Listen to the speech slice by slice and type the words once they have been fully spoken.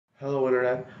Hello,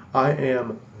 Internet. I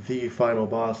am the final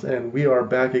boss, and we are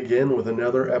back again with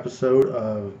another episode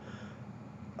of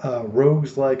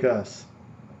Rogues Like Us.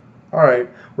 Alright,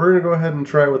 we're going to go ahead and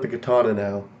try it with the katana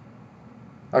now.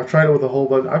 I've tried it with a whole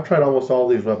bunch. I've tried almost all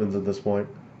these weapons at this point.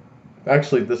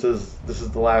 Actually, this is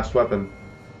the last weapon.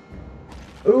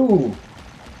 Ooh!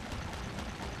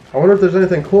 I wonder if there's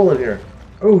anything cool in here.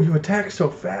 Oh, you attack so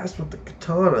fast with the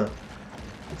katana.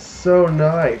 It's so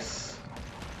nice.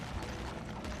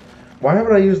 Why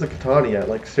haven't I used the katana yet?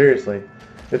 Like, seriously.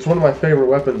 It's one of my favorite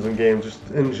weapons in games,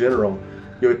 just in general.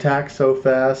 You attack so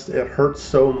fast, it hurts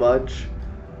so much.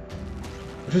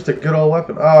 It's just a good old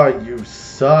weapon. Ah, oh, you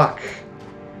suck.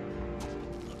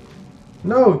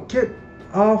 No, get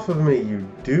off of me, you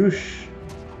douche.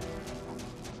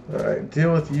 Alright,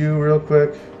 deal with you real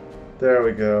quick. There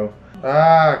we go.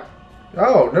 Ah!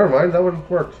 Oh, never mind, that one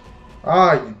worked.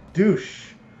 Ah, you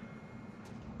douche.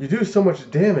 You do so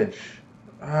much damage.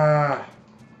 Ah.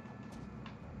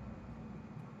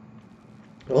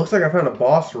 It looks like I found a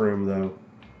boss room, though.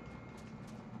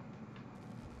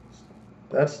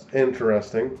 That's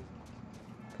interesting.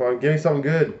 Come on, give me something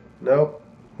good. Nope.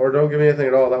 Or don't give me anything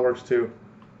at all. That works, too.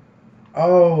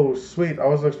 Oh, sweet. I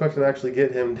wasn't expecting to actually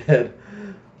get him dead.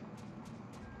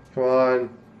 Come on.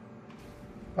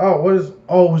 Oh, what is...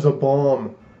 Oh, it was a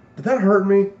bomb. Did that hurt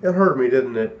me? It hurt me,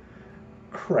 didn't it?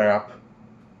 Crap.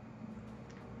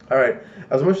 Alright.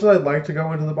 As much as I'd like to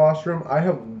go into the boss room, I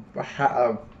have...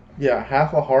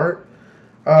 half a heart.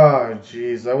 Ah,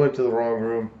 jeez. I went to the wrong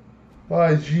room.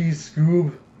 Ah, jeez,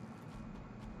 Scoob.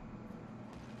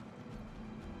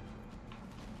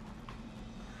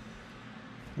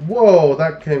 Whoa,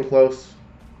 that came close.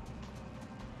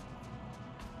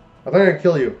 I think I can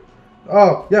kill you.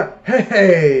 Oh, yeah.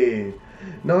 Hey!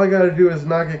 Now all I gotta do is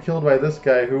not get killed by this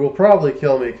guy, who will probably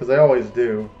kill me, because they always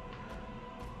do.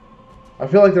 I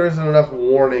feel like there isn't enough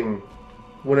warning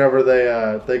whenever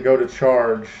they go to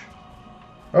charge.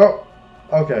 Oh,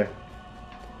 okay.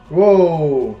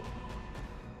 Whoa.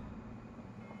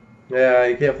 Yeah,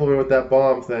 you can't fool me with that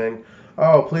bomb thing.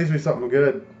 Oh, please be something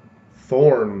good.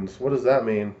 Thorns. What does that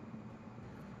mean?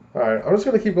 Alright, I'm just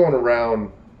going to keep going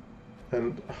around.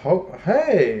 And hope...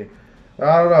 Hey!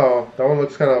 I don't know. That one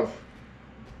looks kind of...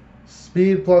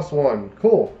 Speed +1.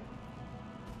 Cool.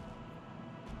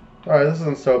 Alright, this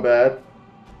isn't so bad.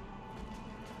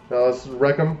 Now let's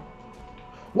wreck him.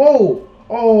 Whoa!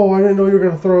 Oh, I didn't know you were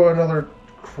going to throw another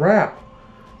crap.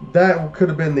 That could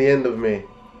have been the end of me.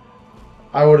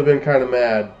 I would have been kind of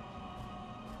mad.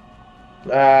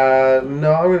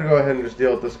 No, I'm going to go ahead and just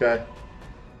deal with this guy.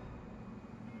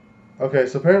 Okay,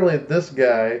 so apparently this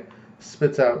guy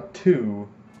spits out 2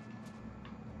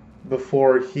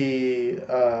 before he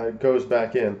goes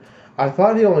back in. I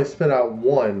thought he only spit out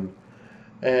 1,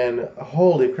 and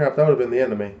holy crap, that would have been the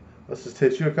end of me. Let's just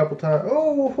hit you a couple times.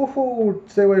 Oh,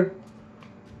 stay away.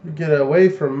 You get away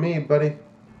from me, buddy.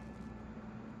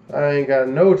 I ain't got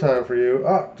no time for you.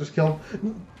 Ah, just kill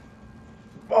him.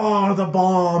 Oh, the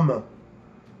bomb.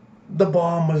 The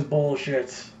bomb was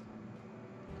bullshit.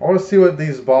 I want to see what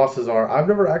these bosses are. I've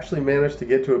never actually managed to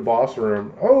get to a boss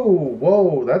room. Oh,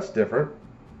 whoa, that's different.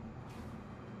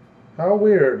 How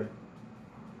weird.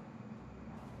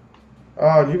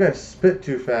 Oh, and you guys spit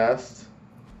too fast.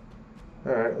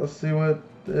 Alright, let's see what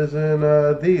is in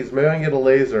these. Maybe I can get a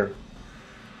laser.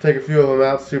 Take a few of them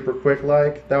out super quick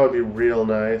like. That would be real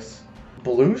nice.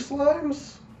 Blue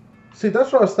slimes? See,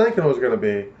 that's what I was thinking it was going to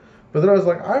be. But then I was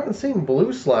like, I haven't seen blue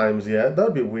slimes yet. That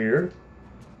would be weird.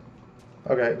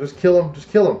 Okay, just kill him.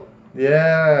 Just kill him.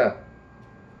 Yeah.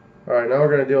 Alright, now we're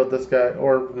going to deal with this guy.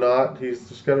 Or not. He's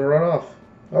just going to run off.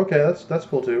 Okay, that's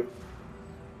cool too.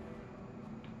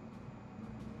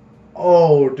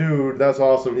 Oh, dude, that's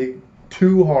awesome.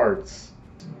 2 hearts.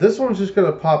 This one's just going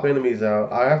to pop enemies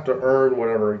out. I have to earn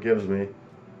whatever it gives me.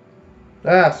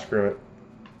 Ah, screw it.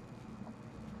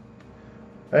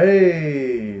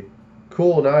 Hey!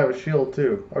 Cool, now I have a shield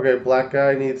too. Okay, black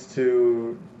guy needs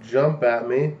to jump at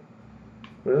me.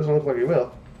 But it doesn't look like he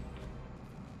will.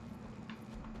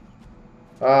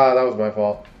 Ah, that was my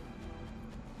fault.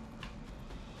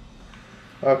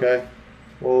 Okay.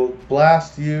 We'll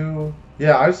blast you.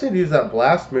 Yeah, I just need to use that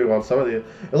blast move on some of these.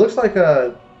 It looks like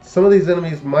some of these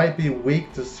enemies might be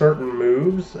weak to certain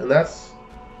moves, and that's...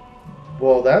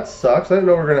 Well, that sucks. I didn't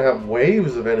know we were going to have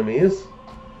waves of enemies.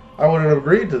 I wouldn't have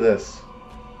agreed to this.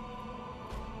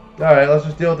 Alright, let's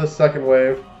just deal with this second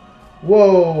wave.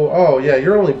 Whoa! Oh, yeah,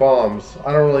 you're only bombs.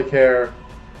 I don't really care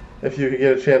if you could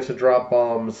get a chance to drop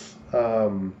bombs.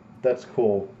 That's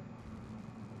cool.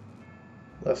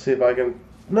 Let's see if I can...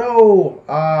 No!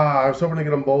 Ah, I was hoping to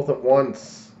get them both at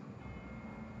once.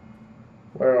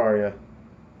 Where are you?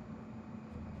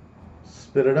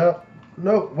 Spit it up.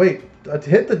 No, wait.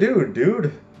 Hit the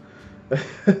dude.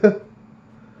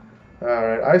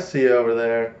 Alright, I see you over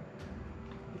there.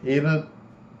 Even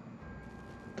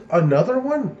another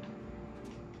one?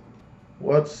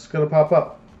 What's gonna pop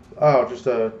up? Oh, just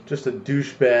a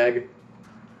douchebag.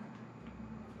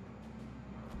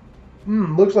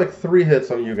 Looks like 3 hits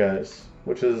on you guys,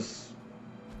 which is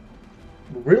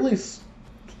really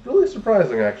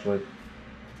surprising, actually.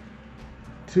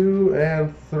 2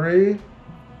 and 3.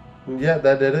 Yeah,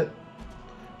 that did it.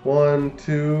 1,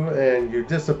 2, and you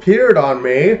disappeared on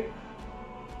me.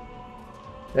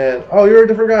 And oh, you're a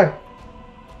different guy.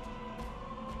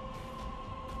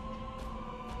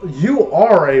 You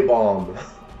are a bomb.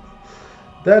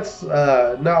 That's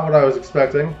not what I was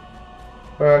expecting.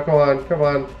 Come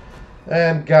on.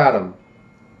 And got him.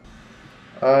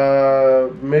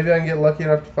 Maybe I can get lucky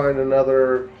enough to find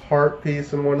another heart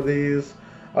piece in one of these.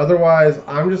 Otherwise,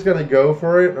 I'm just going to go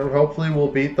for it, and hopefully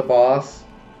we'll beat the boss.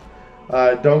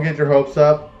 Don't get your hopes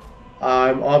up.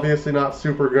 I'm obviously not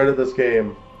super good at this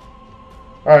game.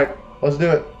 Alright, let's do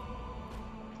it.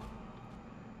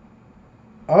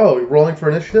 Oh, you're rolling for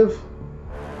initiative?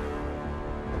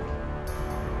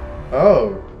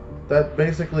 Oh, that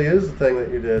basically is the thing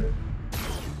that you did.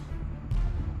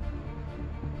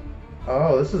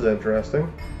 Oh, this is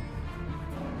interesting.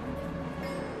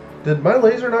 Did my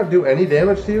laser not do any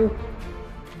damage to you?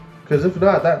 Because if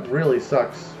not, that really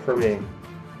sucks for me.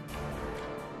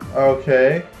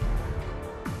 Okay.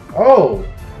 Oh,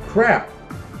 crap.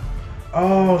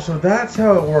 Oh, so that's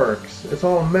how it works. It's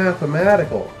all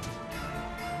mathematical.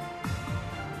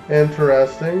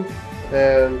 Interesting.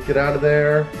 And get out of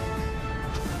there.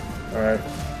 Alright.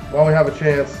 While we have a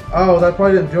chance. Oh, that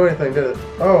probably didn't do anything, did it?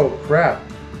 Oh, crap.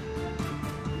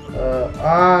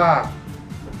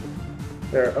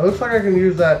 There. It looks like I can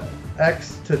use that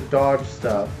X to dodge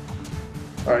stuff.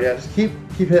 Alright, yeah, just keep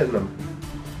hitting them.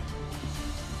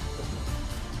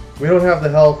 We don't have the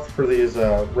health for these,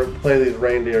 play these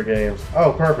reindeer games.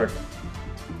 Oh, perfect.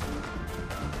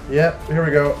 Yep, here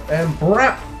we go. And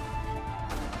brap!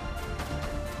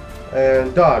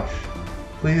 And dodge.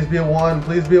 Please be a 1.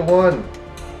 Please be a 1.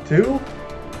 2?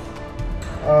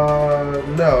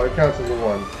 No, it counts as a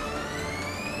 1.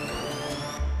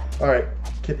 Alright.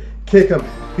 Kick him.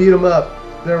 Beat him up.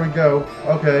 There we go.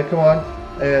 Okay, come on.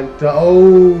 And,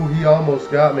 oh, he almost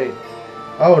got me.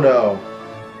 Oh, no.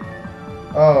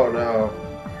 Oh, no.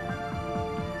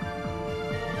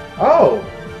 Oh!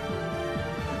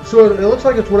 So it looks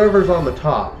like it's whatever's on the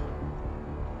top.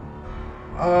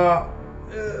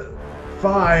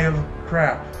 5.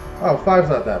 Crap. Oh, 5's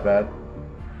not that bad.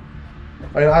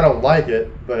 I mean, I don't like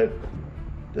it, but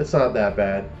it's not that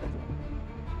bad.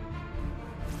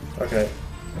 Okay.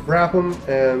 Wrap him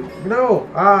and... No!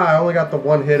 I only got the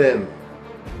 1 hit in.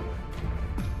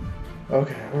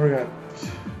 Okay, what do we got?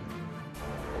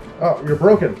 Oh, you're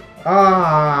broken.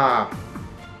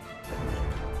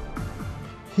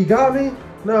 He got me?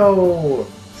 No.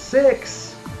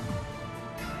 6.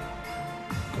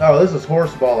 Oh, this is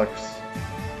horse bollocks.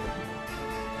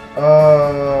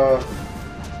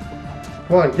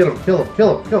 Come on, kill him.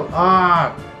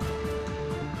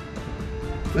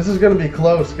 This is gonna be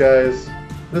close, guys.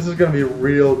 This is gonna be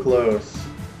real close.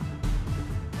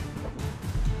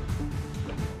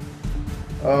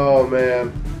 Oh,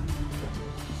 man.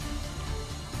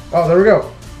 Oh, there we go.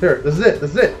 Here, this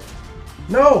is it.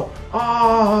 No!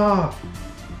 Oh,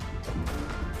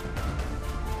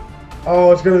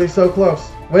 it's gonna be so close.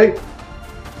 Wait.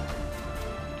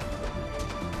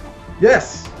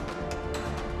 Yes!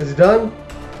 Is he done?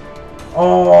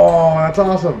 Oh, that's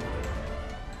awesome.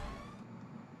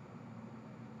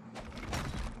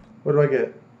 What do I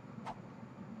get?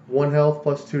 1 health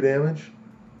plus 2 damage?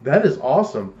 That is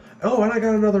awesome. Oh, and I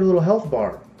got another little health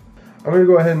bar. I'm going to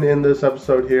go ahead and end this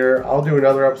episode here. I'll do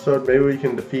another episode. Maybe we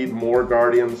can defeat more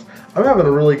Guardians. I'm having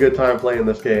a really good time playing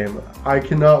this game. I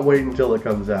cannot wait until it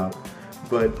comes out.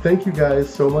 But thank you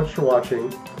guys so much for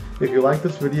watching. If you like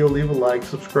this video, leave a like.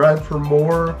 Subscribe for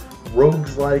more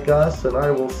Rouges Like Us. And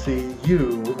I will see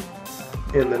you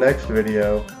in the next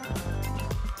video.